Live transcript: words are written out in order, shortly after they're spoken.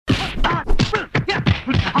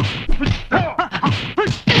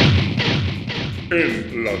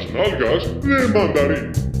en las nalgas de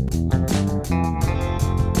mandarín.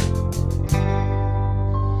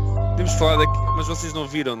 Temos falado aqui, mas vocês não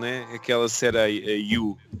viram, né? Aquela série a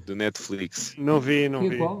You, do Netflix. Não vi.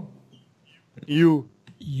 Qual? You.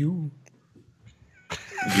 You.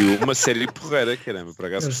 You, uma série porreira, caramba, por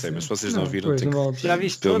acaso gostei, mas se vocês não viram, pois, tem não que... vale a Já pena.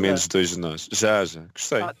 viste pelo toda? menos dois de nós. Já,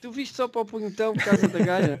 gostei. Ah, tu viste só para o punhetão por causa da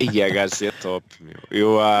gaja? E a gaja é top, meu.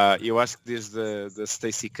 Eu acho que desde da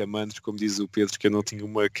Stacey Camandos, como diz o Pedro, que eu não tinha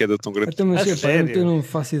uma queda tão grande. Então, mas A sério? eu não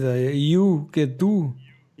faço ideia. You, que é tu?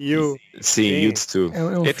 You. Sim, You Too. É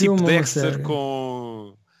um É filme tipo ou uma Dexter série?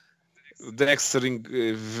 com... O Dexter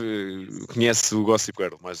conhece o Gossip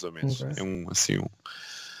Girl, mais ou menos. Ok. É um, assim, um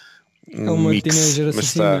É uma mix, teenager mas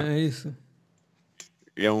assassina, é isso?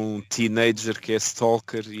 é um teenager que é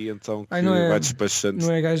stalker e então que não é- vai despachando.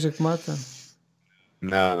 Não é a gaja que mata?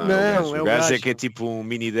 Não, Não, é é o o gajo é gajo. que é tipo um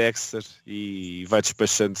mini Dexter e vai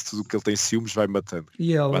despachando tudo o que ele tem ciúmes, vai matando.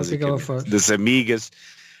 E ela, o que é que ela Basicamente. faz? Das amigas.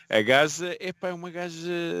 A gaja é uma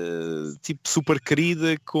gaja tipo super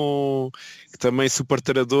querida, que também super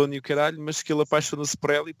taradona e o caralho, mas que ele apaixona-se por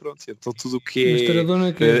ela e pronto. Então tudo o que é... Mas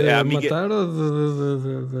taradona que é de a amiga... matar ou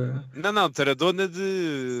de... Não, taradona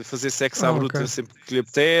de fazer sexo Ah, à bruta ok. sempre que lhe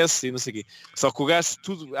apetece e não sei o quê. Só que o gajo,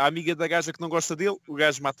 a amiga da gaja que não gosta dele, o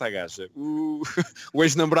gajo mata a gaja. O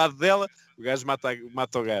ex-namorado dela, o gajo mata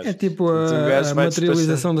o gajo. É tipo Portanto, o gajo a vai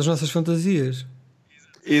materialização das nossas fantasias.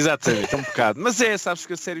 Exatamente, um bocado. Mas sabes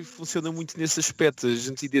que a série funciona muito nesse aspecto. A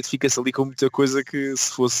gente identifica-se ali com muita coisa que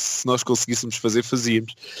se nós conseguíssemos fazer,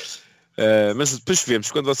 fazíamos. Mas depois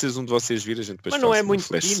vemos, quando um de vocês vir, a gente depois Mas não faz é um muito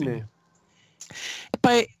flashzinho. teen.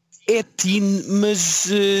 Epá, é teen, mas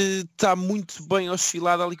está muito bem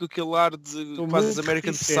oscilado ali com aquele ar de Estou quase muito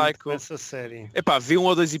American reticente Psycho. nessa série. Epá, vê 1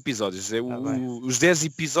 ou 2 episódios. bem. Os 10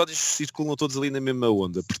 episódios circulam todos ali na mesma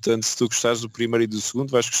onda. Portanto, se tu gostares do primeiro e do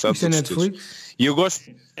segundo, vais gostar Isto é de todos. Netflix? E eu gosto...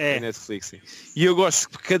 É. É Netflix, sim. E eu gosto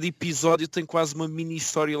que cada episódio tem quase uma mini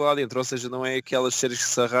história lá dentro, ou seja, não é aquelas séries que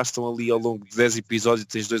se arrastam ali ao longo de 10 episódios,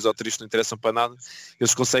 tens 2 ou 3 que não interessam para nada,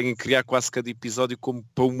 eles conseguem criar quase cada episódio como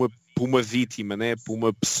para uma vítima, né? Para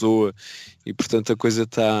uma pessoa, e portanto a coisa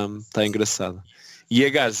está engraçada. E a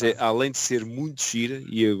gaja, além de ser muito gira,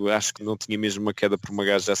 e eu acho que não tinha mesmo uma queda por uma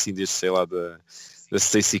gaja assim desde, sei lá, da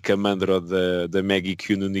Stacey Camandra ou da Maggie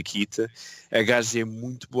Q no Nikita, a gaja é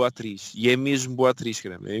muito boa atriz. E é mesmo boa atriz,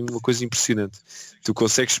 caramba. É uma coisa impressionante. Tu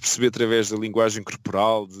consegues perceber através da linguagem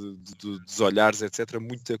corporal, dos olhares, etc.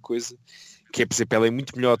 Muita coisa. Que é, por exemplo, ela é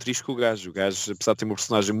muito melhor atriz que o gajo. O gajo, apesar de ter uma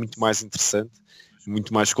personagem muito mais interessante,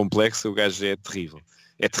 muito mais complexa, o gajo é terrível.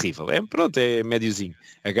 É terrível. Pronto, é médiozinho.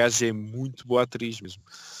 A gaja é muito boa atriz mesmo.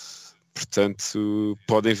 Portanto,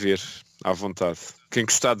 podem ver à vontade. Quem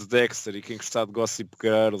gostar de Dexter e quem gostar de Gossip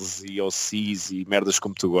Girls e OCs e merdas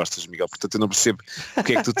como tu gostas, Miguel. Portanto, eu não percebo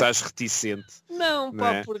porque é que tu estás reticente. Não, Não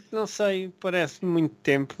pá, é? porque não sei, parece muito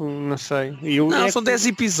tempo, não sei. Não, É são que- 10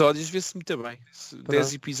 episódios, vê-se muito bem.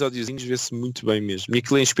 10 episódiozinhos, vê-se muito bem mesmo. E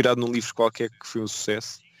aquilo é inspirado num livro qualquer que foi um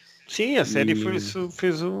sucesso. Sim, a série E-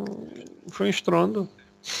 foi um estrondo.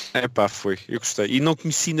 Foi, eu gostei. E não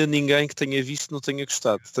conheci ainda ninguém que tenha visto e não tenha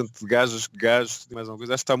gostado. Tanto de gajas que gajos, mais alguma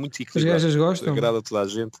coisa. Acho que está muito As equilibrado. gajas gostam? Agrada a toda a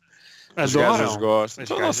gente. As Adoram. gajas gostam. As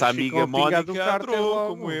Então, gajas nossa amiga ficam a pingar do Mónica cárter adorou, logo.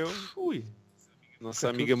 como eu. Ui. Nossa É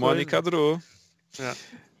amiga tudo Mónica coisa. adorou. É.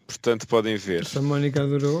 Portanto, podem ver. Se a Mónica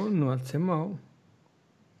adorou, não há de ser mau.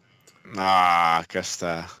 Cá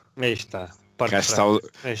está. Aí está. Cá Parte está o...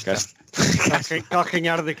 fraca. Aí cá está. está-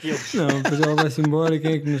 Calcanhar daqueles. Não, depois ela vai-se embora e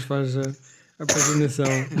quem é que nos faz a paginação?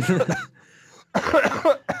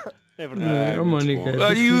 É Não verdade. é? Oh, Mónica. bom.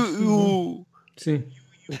 Ah, e Sim.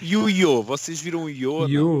 o Yo? Vocês viram o Yo? ou não?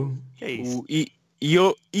 You. Que é isso? O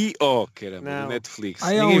I.O. caramba, Não. do Netflix.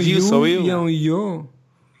 Ah, é Ninguém um viu, You só eu. e é um Yo.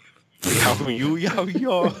 Há o Yu e há o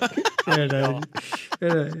Yo.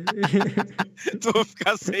 Peraí. Estou a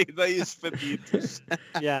ficar sem ideias patitas.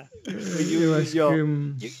 Yeah. Eu acho que...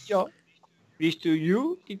 Yo. Viste o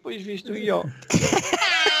You e depois viste o Yo.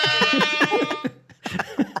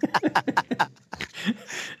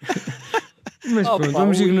 Mas Opa, pronto,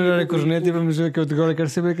 vamos o ignorar Yo- a corneta e vamos ver que eu agora quero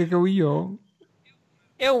saber o que é o IO.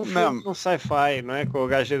 É um Não. filme, um sci-fi, não é? Com o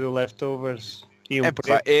gajo do Leftovers. E um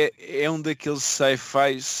preto. É um daqueles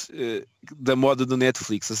sci-fis da moda do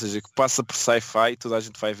Netflix, ou seja, que passa por sci-fi, toda a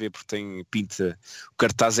gente vai ver porque tem pinta, o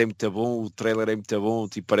cartaz é muito bom, o trailer é muito bom,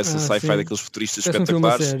 tipo, parece um sci-fi sim. daqueles futuristas Parece um filme a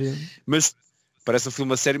espetaculares, sério. mas parece um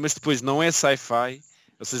filme a sério, mas depois não é sci-fi,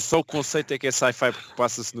 ou seja, só o conceito é que é sci-fi porque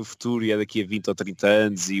passa-se no futuro e é daqui a 20 ou 30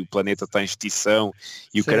 anos e o planeta está em extinção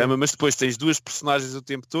e o Sim. caramba, mas depois tens duas personagens o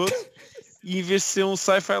tempo todo e em vez de ser um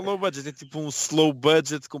sci-fi low budget, é tipo um slow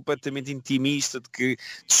budget completamente intimista, de que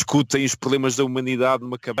discutem os problemas da humanidade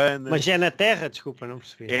numa cabana. Mas é na Terra, desculpa, não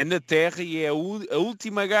percebi. É na Terra e é a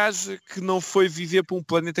última gaja que não foi viver para um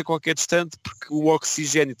planeta qualquer distante porque o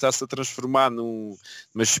oxigênio está-se a transformar numa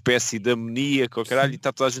espécie de amoníaco ou caralho, e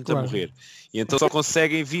está toda a gente a morrer. E então só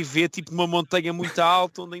conseguem viver tipo numa montanha muito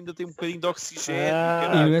alta onde ainda tem um bocadinho de oxigênio.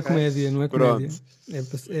 E não é comédia, não é comédia.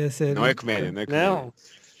 É sério. Não é comédia, não é comédia. Não.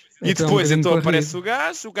 E Então, depois um bocadinho então para aparece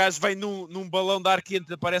rir. o gajo vem num balão de ar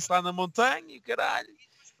quente, aparece lá na montanha e caralho.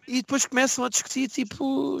 E depois começam a discutir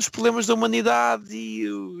tipo os problemas da humanidade e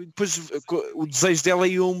depois o desejo dela é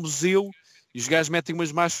ir a um museu e os gajos metem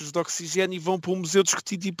umas máscaras de oxigênio e vão para um museu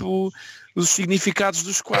discutir tipo os significados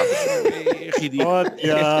dos quadros. É ridículo.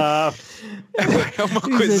 Olha, É uma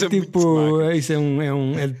Isso coisa é muito tipo, magra. isso é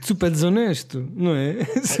super desonesto, não é?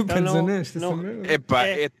 Super não- desonesto. não- essa merda. Epá,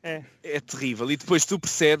 é. é terrível. E depois tu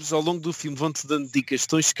percebes, ao longo do filme vão-te dando dicas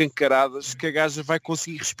tão escancaradas que a gaja vai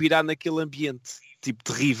conseguir respirar naquele ambiente. Tipo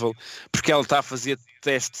terrível. Porque ela está a fazer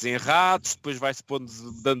testes em ratos, depois vai-se pondo,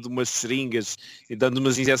 dando umas seringas e dando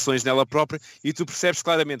umas injeções nela própria e tu percebes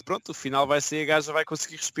claramente, pronto, o final vai ser a gaja vai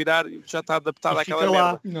conseguir respirar e já está adaptada E àquela fica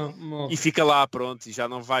lá. merda. Não, morre. E fica lá, pronto, e já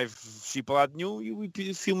não vai fugir para lado nenhum e o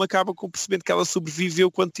filme acaba com percebendo que ela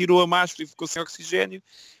sobreviveu quando tirou a máscara e ficou sem oxigênio.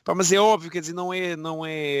 Pá, mas é óbvio, quer dizer, não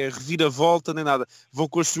é reviravolta nem nada. Vão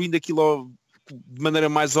construindo aquilo de maneira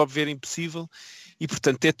mais óbvia e impossível e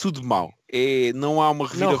portanto é tudo mau. Não há uma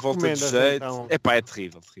reviravolta de recomendas, jeito. então? Epá, é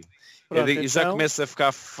terrível, terrível. Pronto, Eu já então- começo a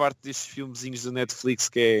ficar farto destes filmezinhos do Netflix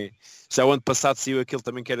que é... Já o ano passado saiu aquele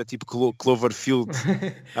também que era tipo Cloverfield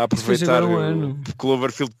a aproveitar agora um o ano.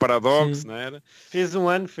 Cloverfield Paradox, Sim. não era? Fez um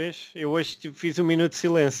ano, fez. Eu hoje fiz um minuto de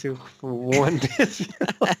silêncio. Um ano desse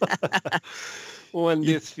um ano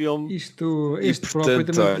desse filme. Este portanto, próprio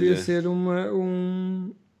também podia olha- ser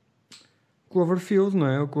um Cloverfield, não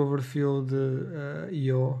é? O Cloverfield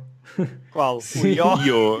IO. Qual? O Sim.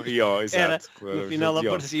 Yo. Yo, Era, exato. no final Yo.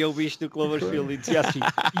 aparecia o bicho do Cloverfield e dizia assim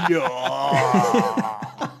Yo.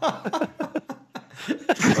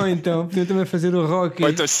 Ou então, podia também fazer o Rocky. Ou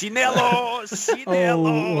então chinelo, Ou chinelo.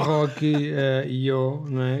 o Rocky IO,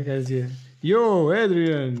 não é? Quer dizer, Yo,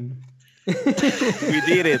 Adrian! We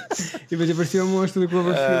did it. E depois aparecia o monstro do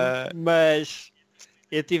Cloverfield. Mas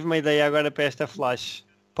eu tive uma ideia agora para esta flash.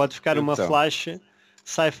 Pode ficar uma Então. flash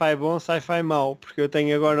sci-fi bom, sci-fi mau. Porque eu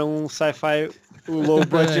tenho agora um sci-fi low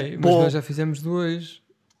budget Peraí, mas bom. nós já fizemos dois.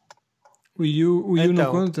 O Yu não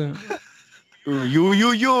Então. conta.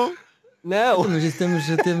 Yo. Não, Mas isso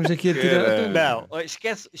temos aqui a tirar. Caralho. não,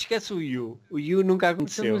 esquece o Yu. O Yu nunca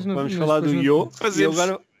aconteceu. Então, mas Vamos mas falar do depois Yu. Fazemos. E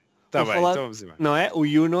agora Tá vou bem, falar- então vamos embora. não é? O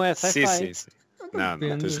Yu não é sci-fi. Sim. Não,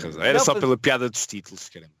 Depende. tens razão. Era Não, só mas- pela piada dos títulos,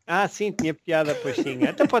 caramba. Ah, sim, tinha piada, pois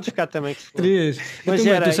tinha. Até pode ficar também. Que se for. Três. Mas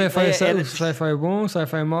Então, era- o sci-fi era- o sci-fi bom, o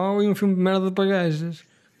sci-fi mau e um filme de merda para gajas.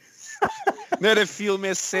 Não era filme,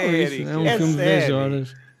 é série. Isso, é um É filme de 10 série.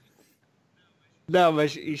 horas. Não,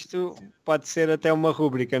 mas isto pode ser até uma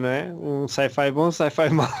rúbrica, não é? Um sci-fi bom, sci-fi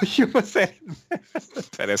mau e uma série.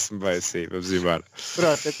 Parece-me bem, sim. Vamos embora.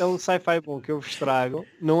 Pronto, então o sci-fi bom que eu vos trago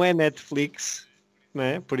não é Netflix, não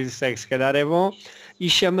é? Por isso é que se calhar é bom. E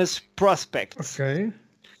chama-se Prospects. Ok.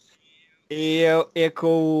 E é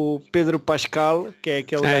com o Pedro Pascal, que é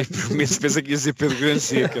aquele Ai, gajo- por menos pensa que ia dizer Pedro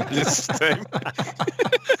Granger, que eu me assustei.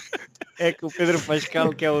 é com o Pedro Pascal,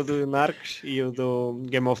 que é o do Narcos e o do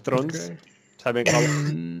Game of Thrones. Ok. Sabem qual é?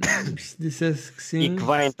 Se dissesse que E sim. que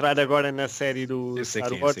vai entrar agora na série do Eu sei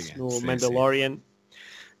Star quem é, Wars, sim, no sim, Mandalorian.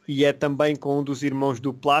 E é também com um dos irmãos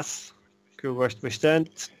do Place, que eu gosto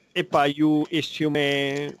bastante. Epá, e este filme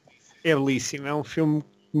é belíssimo. É um filme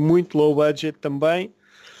muito low budget também.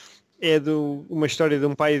 É uma história de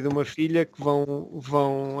um pai e de uma filha que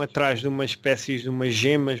vão atrás de umas espécies de umas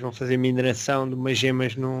gemas, vão fazer mineração de umas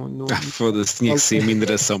gemas Foda-se, tinha que ser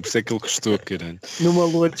mineração, por isso é que ele custou, caralho. numa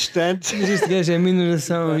lua distante. Mas este gajo é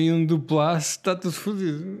mineração e um duplaço, está tudo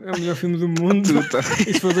fodido. É o melhor filme do mundo. Tá.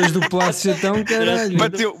 E se for dois duplaços então, caralho.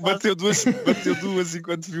 Bateu duas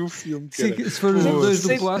enquanto viu o filme, Se, caralho. se for os dois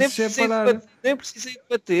Nem duplaços é precisei de parar. bater, nem precisei de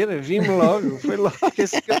bater, vi-me logo, foi logo.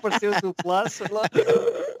 Esse que apareceu do Place, foi logo.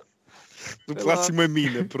 Do Plácio uma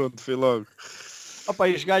mina, pronto, foi logo. Opa,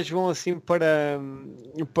 e os gajos vão assim para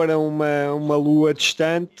uma lua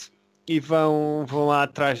distante e vão lá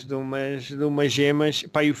atrás de umas gemas.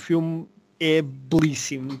 Pá, e o filme é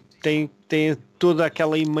belíssimo. Tem toda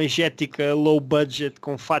aquela imagética low budget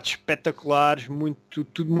com fatos espetaculares,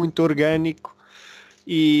 tudo muito orgânico.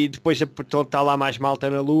 E depois está lá mais malta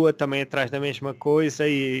na lua, também atrás da mesma coisa,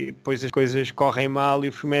 e depois as coisas correm mal e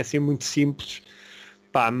o filme é assim muito simples.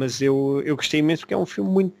 Pá, mas eu gostei imenso porque é um filme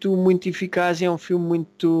muito eficaz e é um filme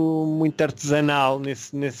muito artesanal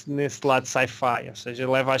nesse lado sci-fi, ou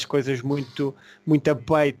seja, leva as coisas muito a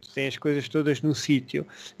peito, tem as coisas todas no sítio.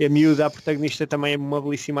 E a miúda, a protagonista, também é uma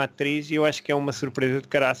belíssima atriz e eu acho que é uma surpresa de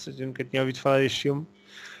caraças, eu nunca tinha ouvido falar deste filme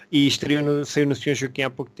e saiu no Sr. Joaquim há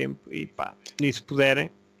pouco tempo e pá, nisso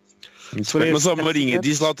puderem. Mas Marinha,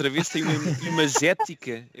 diz lá outra vez, tem uma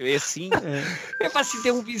imagética, é assim? É para assim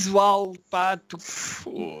ter um visual, pá,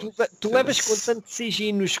 tu levas com tanto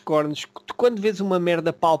CGI nos cornos, que tu quando vês uma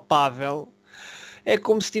merda palpável, é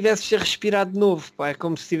como se tivesses a respirar de novo, pá, é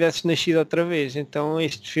como se tivesses nascido outra vez. Então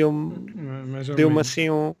este filme deu-me assim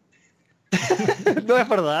um... Não é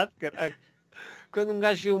verdade, caralho? Quando um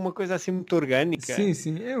gajo vê uma coisa assim muito orgânica...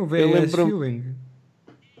 Sim, é o velho feeling.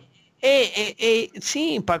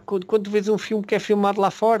 Sim, pá, quando tu vês um filme que é filmado lá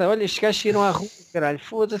fora, olha, estes gajos saíram à rua, caralho,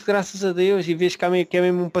 foda-se, graças a Deus, e vês que é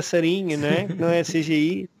mesmo um passarinho, não é? Não é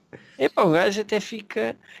CGI. É pá, o gajo até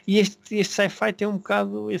fica... E este sci-fi tem um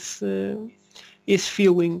bocado esse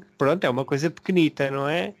feeling. Pronto, é uma coisa pequenita, não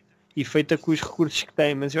é? E feita com os recursos que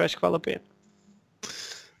tem, mas eu acho que vale a pena.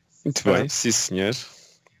 Muito bem, sim senhor.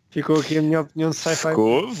 Ficou aqui a minha opinião de sci-fi.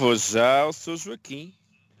 Vou já ao Sr. Joaquim.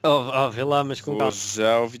 Vê lá, mas com calma.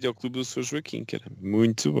 Já ao videoclube do Sr. Joaquim, cara.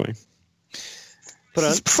 Muito bem.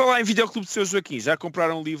 Pronto. Se por falar em videoclube do Sr. Joaquim, já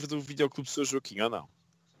compraram um livro do videoclube do Sr. Joaquim ou não?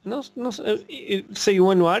 Não, saiu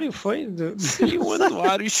um anuário, foi? Saiu um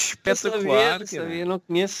anuário espetacular. Sabia, não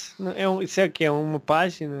conheço. Isso é que é uma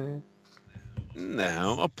página.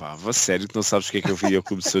 Não, opá, vá sério que não sabes o que é o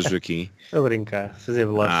videoclube do Sr. Joaquim. A brincar, fazer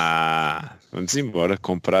bluff. Vamos embora,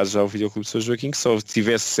 comprar já o videoclube do Sr. Joaquim, que só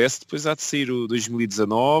tiver sucesso, depois há de sair o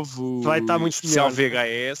 2019, vai estar muito especial melhor.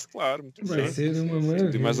 VHS, claro, muito vai bem. Ser uma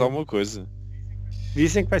maravilha. Tem mais alguma coisa.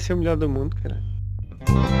 Dizem que vai ser o melhor do mundo, cara.